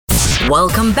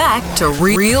Welcome back to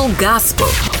Real Gospel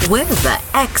with the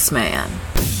X-Man.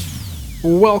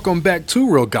 Welcome back to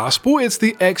Real Gospel. It's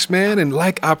the X-Man, and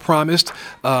like I promised,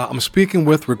 I'm speaking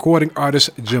with recording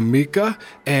artist Jamika,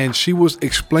 and she was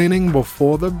explaining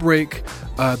before the break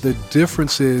the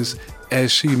differences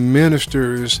as she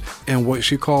ministers and what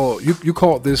she called, you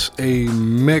called this a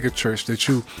mega church that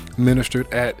you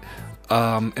ministered at,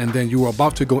 and then you were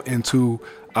about to go into,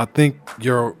 I think,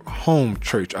 your home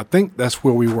church. I think that's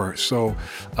where we were. So,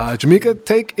 Jamika,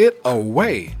 take it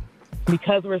away.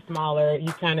 Because we're smaller,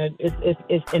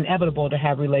 it's inevitable to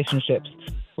have relationships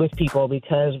with people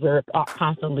because we're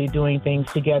constantly doing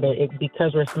things together.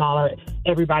 Because we're smaller,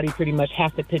 everybody pretty much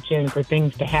has to pitch in for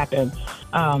things to happen.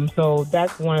 So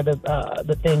that's one of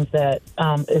the things that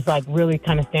is like really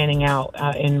kind of standing out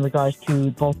in regards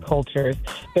to both cultures.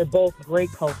 They're both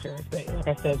great cultures. Like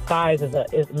I said, size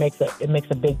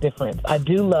makes a big difference. I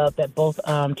do love that both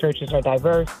churches are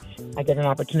diverse. I get an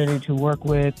opportunity to work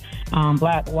with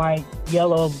black, white,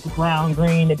 yellow, brown,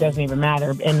 green. It doesn't even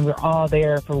matter, and we're all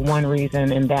there for one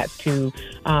reason, and that's to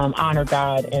honor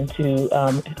God and to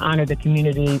honor the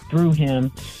community through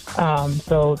Him.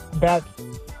 So that's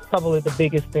probably the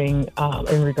biggest thing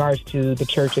in regards to the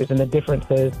churches and the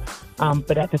differences,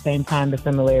 but at the same time, the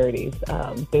similarities.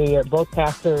 Both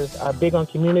pastors are big on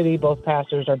community. Both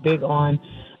pastors are big on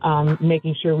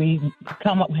making sure we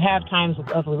have times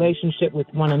of relationship with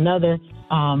one another,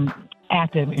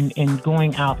 active in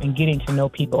going out and getting to know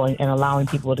people and allowing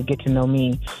people to get to know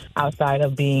me outside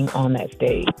of being on that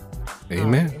stage.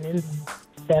 Amen. And then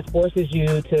that forces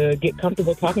you to get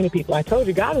comfortable talking to people. I told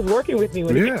you, God is working with me.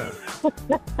 He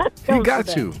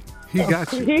got you. He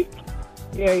got you.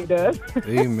 Yeah, he does.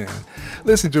 Amen.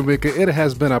 Listen, Jamika, it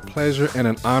has been a pleasure and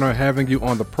an honor having you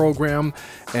on the program.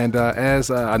 And as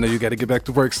I know you got to get back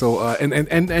to work, so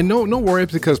and no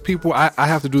worries, because people, I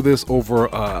have to do this over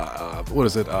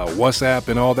WhatsApp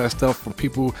and all that stuff from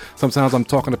people. Sometimes I'm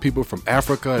talking to people from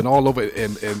Africa and all over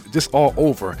and just all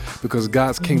over, because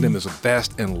God's kingdom is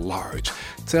vast and large.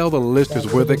 Tell the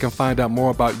listeners where they can find out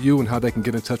more about you and how they can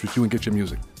get in touch with you and get your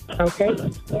music. Okay.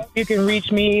 You can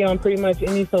reach me on pretty much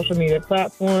any social media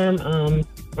platform. I'm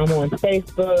on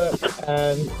Facebook,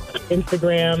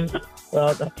 Instagram.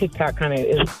 Well, TikTok kind of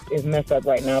is messed up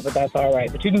right now, but that's all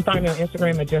right. But you can find me on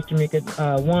Instagram at Just Jamika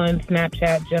 1,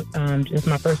 Snapchat, just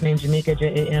my first name, Jamika,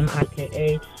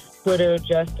 Jamika. Twitter,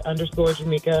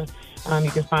 just_Jamika.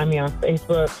 You can find me on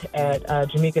Facebook at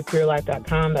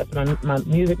JamikaPureLife.com. That's my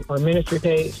music or ministry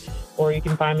page. Or you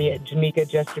can find me at Jamika,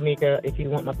 Just Jamika, if you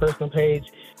want my personal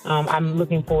page. I'm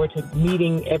looking forward to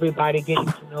meeting everybody, getting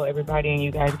to know everybody, and you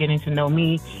guys getting to know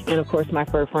me. And, of course, my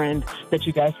fur friend that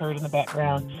you guys heard in the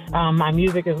background. My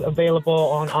music is available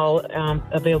on all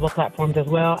available platforms as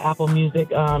well, Apple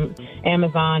Music,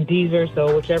 Amazon, Deezer.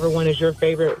 So whichever one is your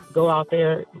favorite, go out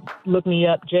there, look me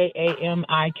up,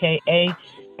 Jamika,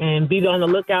 and be on the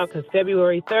lookout, because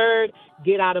February 3rd,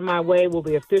 Get Out of My Way will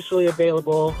be officially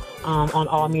available on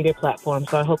all media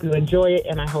platforms. So I hope you enjoy it,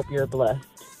 and I hope you're blessed.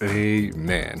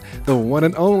 Amen. The one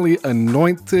and only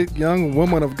anointed young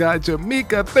woman of God,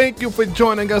 Jamika, thank you for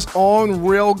joining us on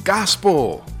Real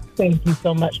Gospel. Thank you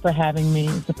so much for having me.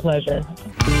 It's a pleasure.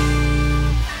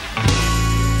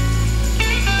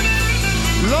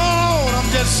 Lord, I'm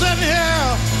just sitting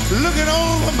here looking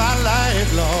over my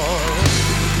life, Lord.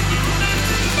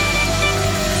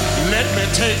 Let me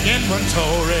take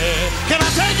inventory. Can I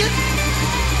take it?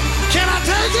 Can I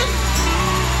take it?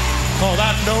 'Cause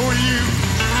I know you.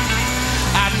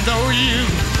 I know you.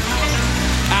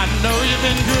 I know you've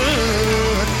been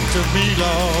good to me,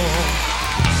 Lord.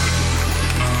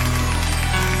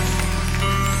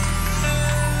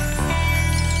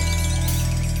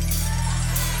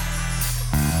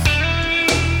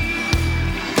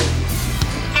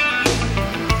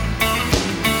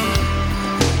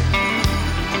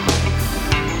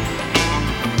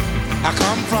 I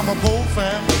come from a poor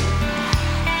family.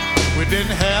 We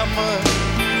didn't have much,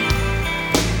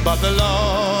 but the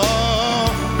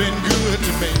Lord been good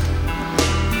to me.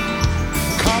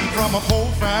 Come from a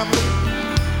poor family.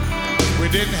 We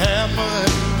didn't have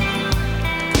much,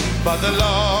 but the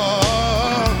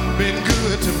Lord been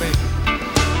good to me.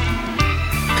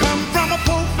 Come from a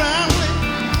poor family.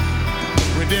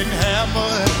 We didn't have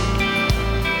much,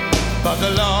 but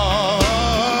the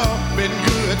Lord been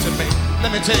good to me.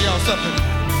 Let me tell y'all something.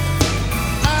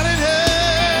 I didn't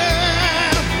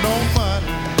have no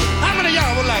money. How many of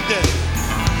y'all were like that?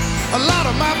 A lot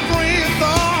of my friends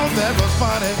thought that was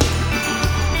funny.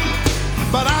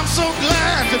 But I'm so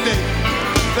glad today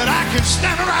that I can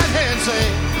stand right here and say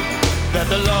that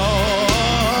the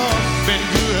Lord been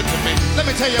good to me. Let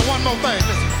me tell you one more thing.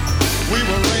 Listen. We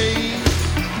were raised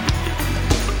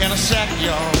sack,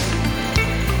 y'all.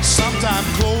 Sometimes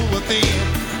clothes within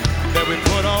that we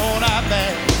put on our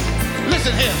back.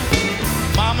 Listen here,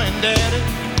 Mama and Daddy,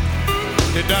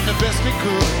 they done the best we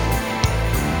could.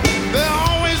 They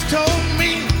always told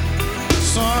me,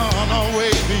 son,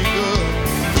 always be good.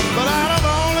 But out of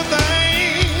all the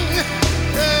things,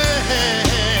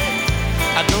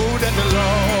 I know that the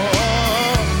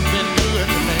Lord been good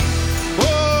to me.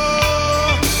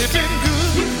 Oh, it's been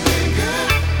good.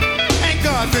 Ain't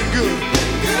God been good?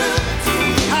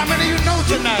 How many of you know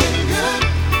tonight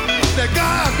that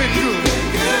God been good?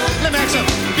 Let me ask you,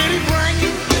 did He bring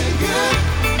you?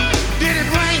 Did He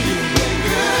bring you?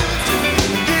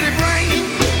 Did He bring you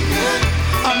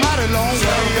a mighty long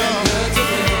way?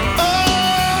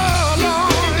 Oh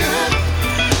Lord,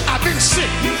 I've been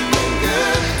sick.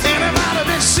 Anybody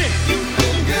been sick?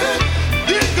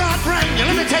 Did God bring you?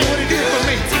 Let me tell you what He did for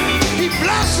me. He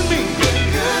blessed me.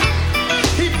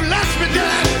 He blessed me,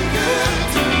 Dad.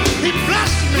 He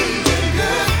blessed me.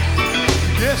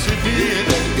 Yes, He did.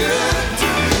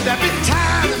 There been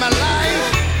times in my life.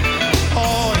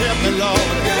 Oh, help me,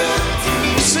 Lord.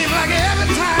 Seems like every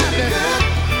time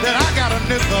that I got a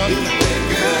nickel,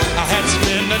 I had to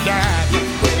spend a dime.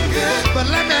 But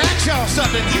let me ask y'all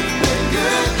something.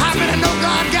 How many know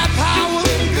God got power?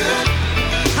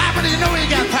 How many know He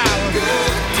got power?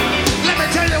 Let me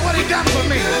tell you what He done for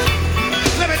me.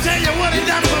 Let me tell you what He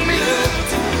done for me.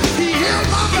 He healed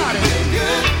my body.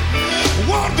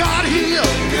 Won't God heal?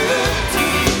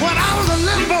 When I was a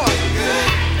little boy,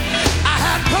 I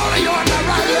had polio in my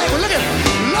right leg. Look at it.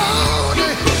 Lordy.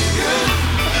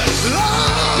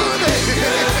 Lordy.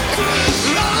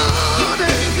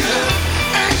 Lordy.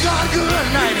 Ain't God good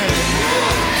tonight?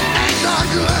 Ain't God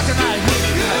good tonight?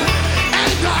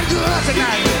 Ain't God good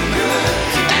tonight?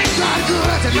 Ain't God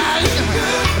good tonight?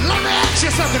 Let me ask you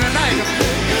something tonight.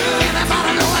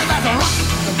 Anybody know about the rock?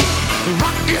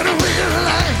 Rock in a real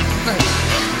life.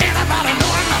 Anybody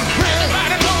know about the bread?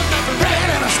 Bread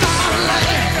in a starlight.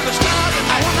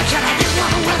 I wonder, can I get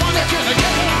one with it?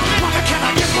 Wonder, can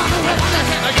I get one with it?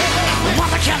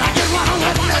 Wonder, can I get one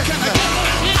with it?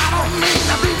 I don't mean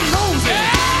to be nosy.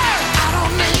 I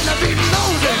don't mean to be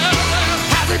nosy.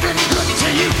 Has He been good to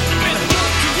you?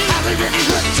 Has He been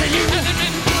good to you?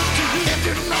 If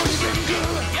you know He's been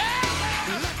good,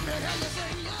 let me hear you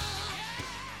say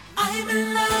yeah. I'm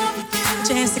in love with you. Put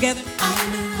your hands together.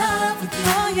 I'm in love with you.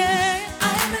 Oh yeah.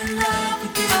 I'm in love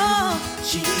with you. Oh,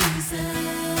 Jesus.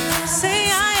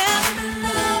 say I am. I'm in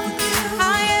love with you.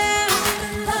 I am. I'm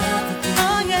in love with you.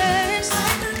 Oh yes.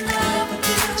 I'm in love with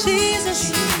you. Jesus.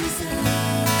 Jesus.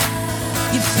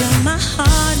 You fill my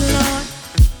heart, Lord,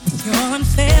 with your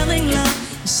unfailing love.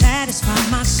 You satisfy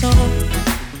my soul.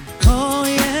 Oh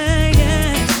yeah,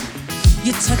 yeah.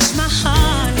 You touch my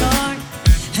heart, Lord.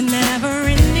 A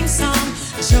never-ending song.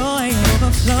 Joy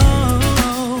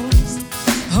overflows.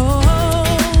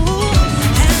 Oh,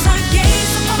 as I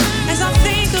gaze upon, as I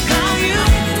think about you,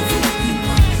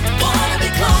 Wanna be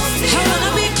close to I you.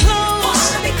 wanna be close.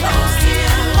 Wanna be close to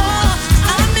you. Oh,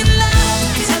 I'm in love.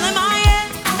 Tell Him I am.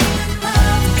 I'm in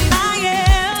love with you. I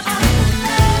am. I'm in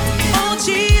love with you. Oh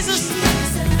Jesus.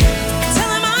 Tell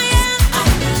Him I am.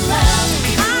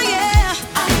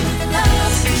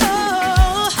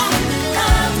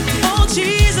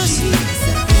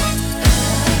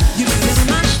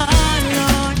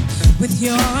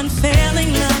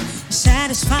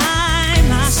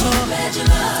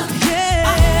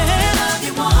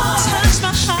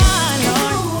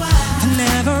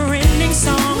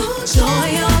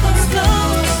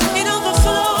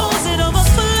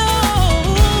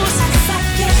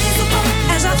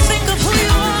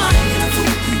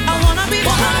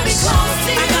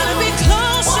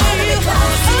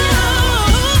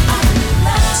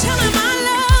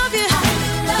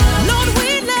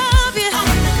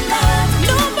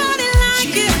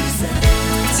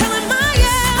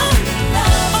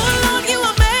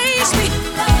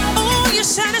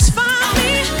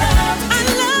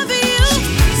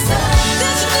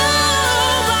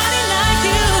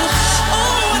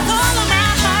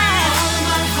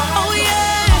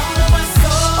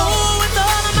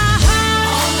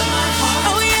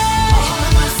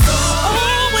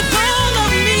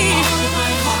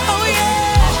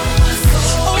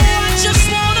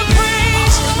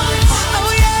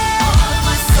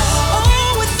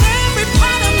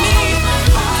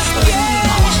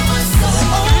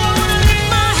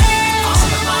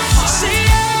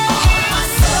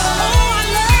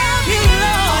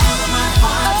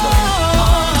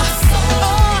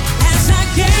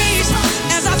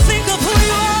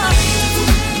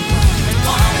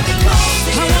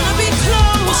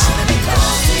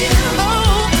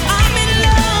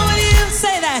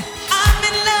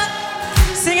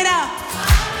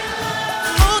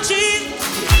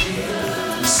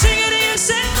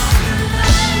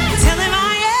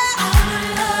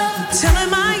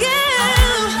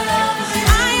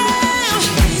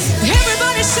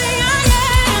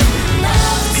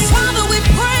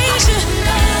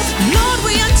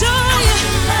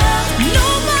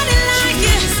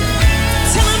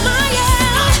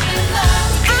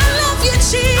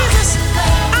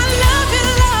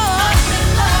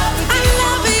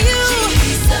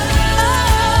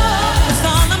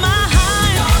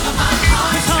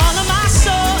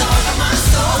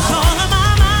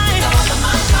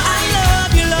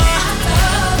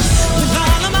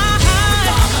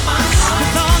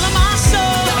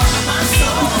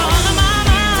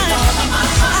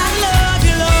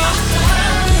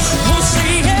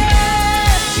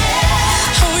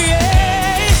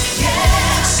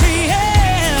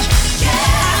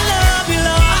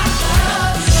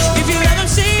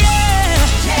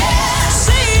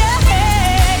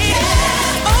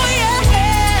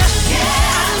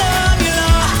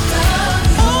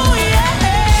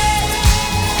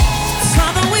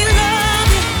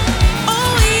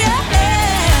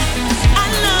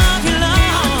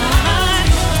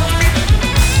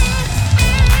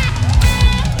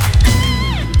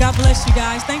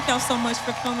 y'all so much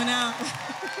for coming out.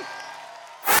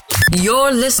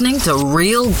 You're listening to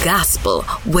Real Gospel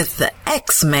with the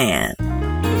X-Man.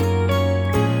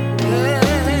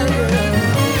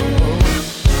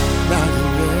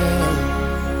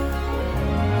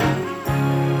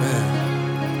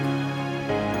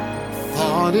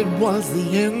 Thought it was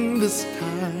the end this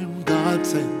time. God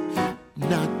said,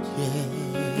 not yet.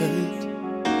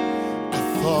 I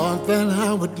thought that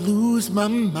I would lose my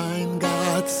mind.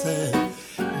 God said,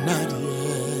 not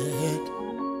yet.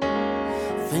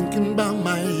 Thinking about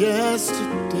my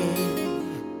yesterday,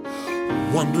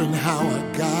 wondering how I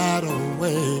got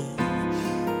away.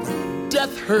 But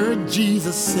death heard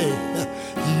Jesus say,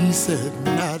 he said,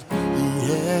 not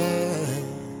yet.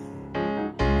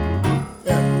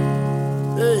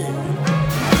 Hey.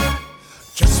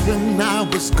 Just when I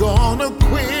was gonna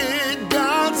quit,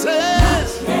 God said,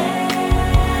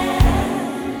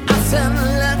 I said,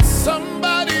 let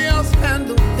somebody else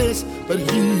handle this. But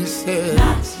he said,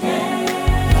 not yet.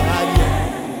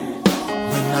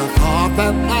 When I thought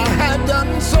that I had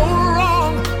done so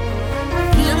wrong,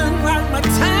 feeling like my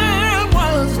time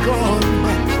was gone,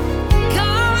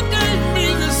 God gave me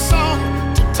this song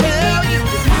to tell you.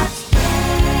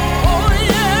 Oh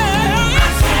yeah, I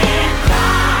can't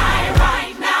cry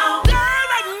right now. I got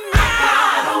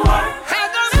work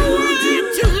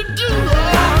to do. I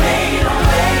made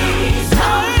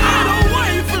a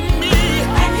way from me,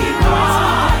 and He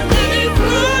brought me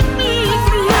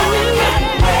through.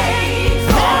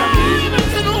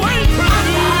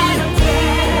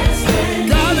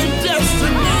 Got a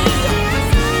destiny,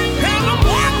 and I'm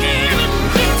walking in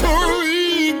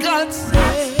victory. God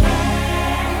said,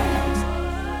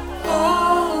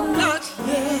 oh, not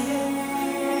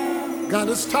yet. God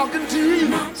is talking to you.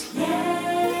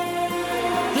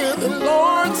 Hear the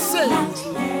Lord say,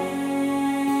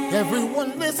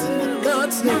 everyone listening,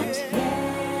 God says,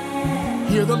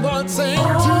 hear the Lord saying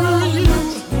to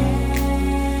you,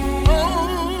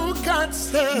 oh, God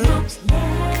says,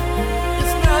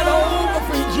 it's not over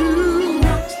for you.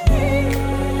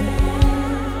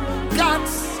 God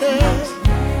says,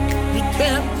 you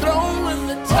can't throw in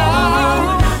the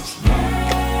towel,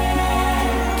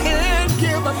 can't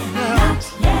give up now.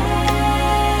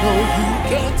 No, you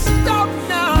can't stop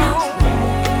now.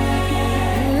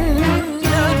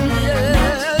 Not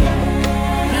yet.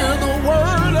 Hear the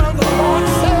word of the Lord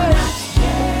say,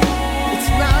 it's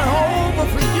not over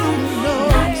for you, no,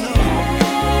 no.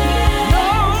 No,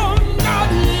 not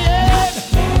yet.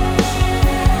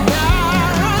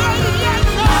 Not yet,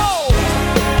 no.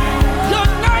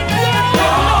 You're not yet,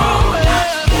 no.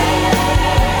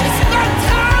 It's not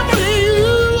time for you.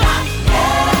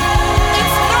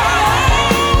 It's not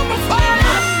over for you.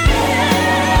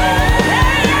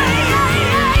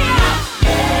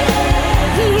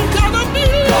 You gotta be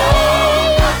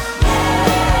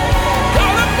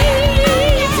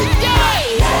today.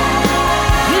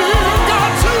 You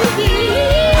got to be.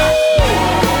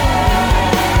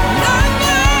 Not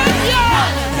yet.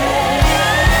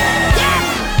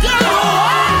 Get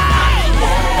away.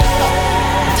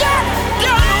 Get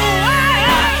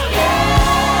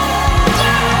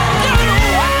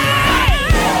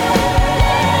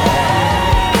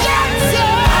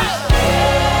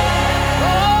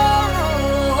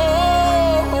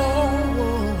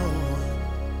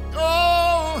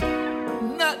Oh,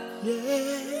 not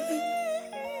yet.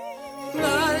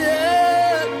 Not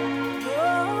yet.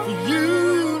 For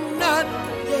you, not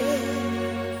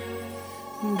yet.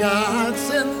 God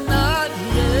said, not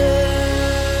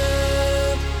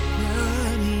yet.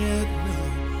 Not yet, no.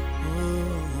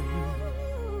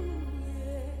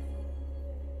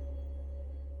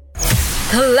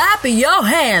 Clap your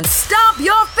hands, stomp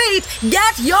your feet,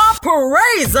 get your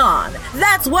praise on.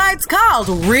 That's why it's called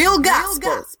Real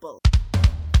Gospel.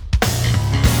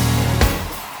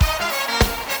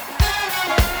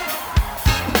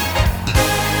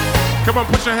 Come on,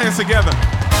 put your hands together.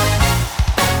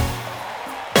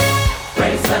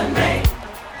 Praise the name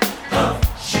of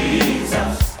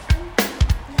Jesus.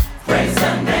 Praise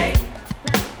the name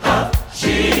of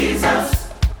Jesus.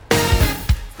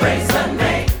 Praise the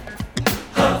name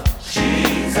of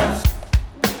Jesus.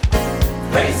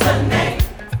 Praise the name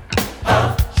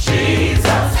of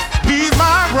Jesus. He's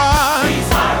my rock. He's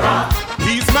my rock.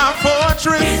 He's my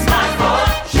fortress. He's my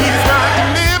fortress. He's my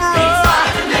deliverer. He's my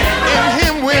deliverer. In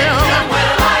Him will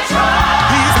I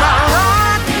trust. He's my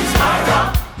rock. He's my rock.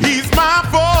 He's my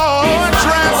fortress.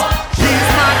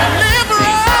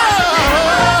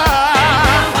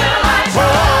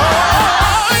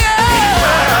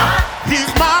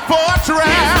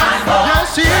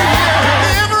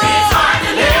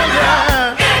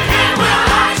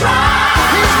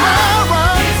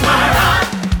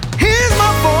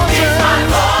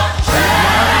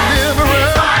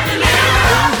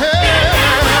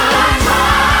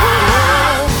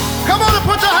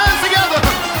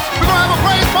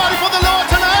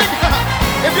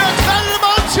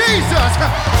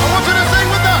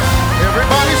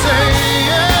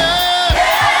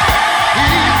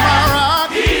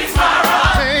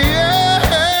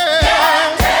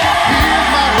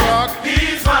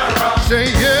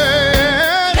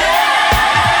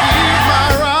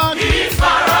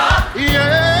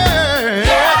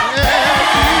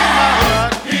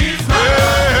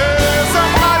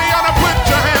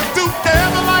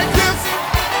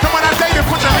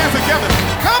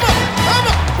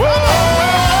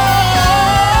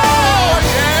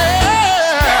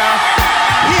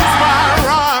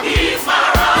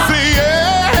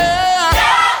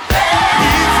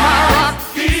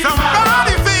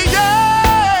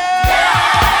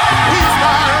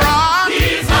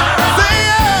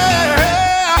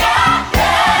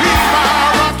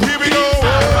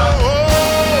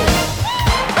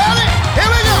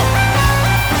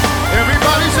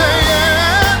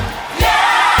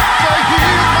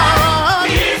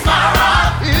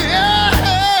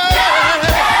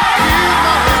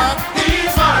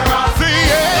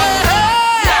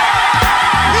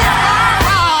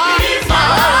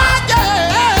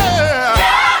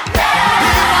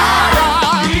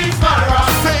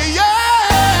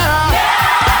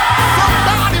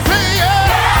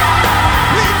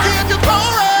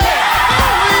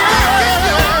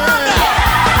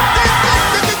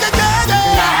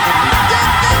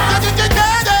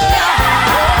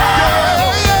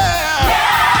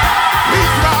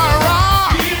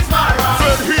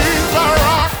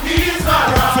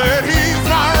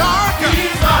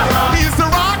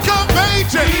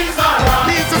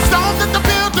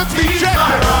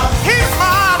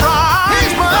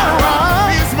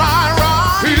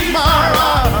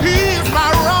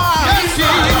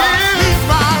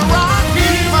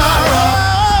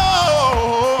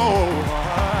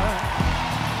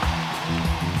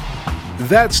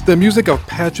 That's the music of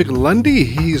Patrick Lundy.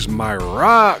 He's my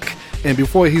rock. And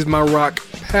before he's my rock,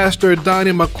 Pastor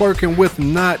Donnie McClurkin with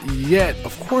Not Yet.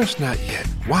 Of course not yet.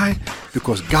 Why?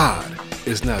 Because God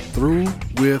is not through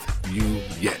with you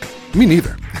yet. Me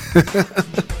neither.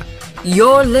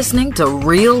 You're listening to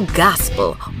Real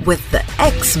Gospel with the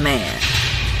X-Man.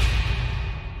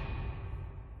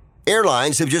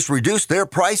 Airlines have just reduced their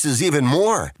prices even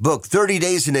more. Book 30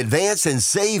 days in advance and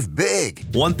save big.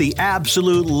 Want the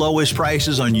absolute lowest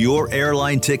prices on your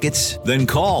airline tickets? Then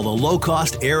call the Low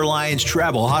Cost Airlines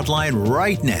Travel Hotline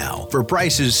right now for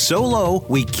prices so low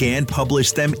we can't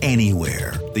publish them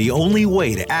anywhere. The only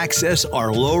way to access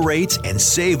our low rates and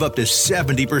save up to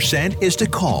 70% is to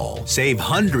call. Save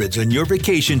hundreds on your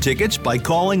vacation tickets by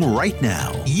calling right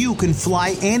now. You can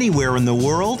fly anywhere in the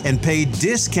world and pay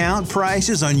discount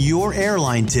prices on your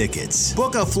airline tickets.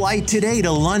 Book a flight today to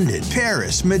London,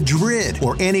 Paris, Madrid,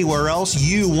 or anywhere else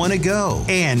you want to go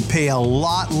and pay a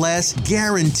lot less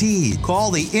guaranteed.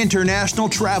 Call the International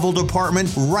Travel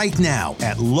Department right now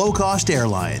at Low Cost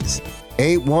Airlines.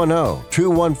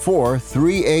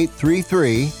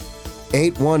 810-214-3833.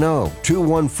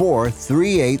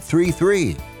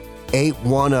 810-214-3833.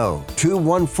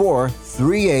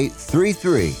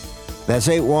 810-214-3833. That's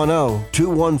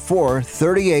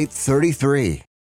 810-214-3833.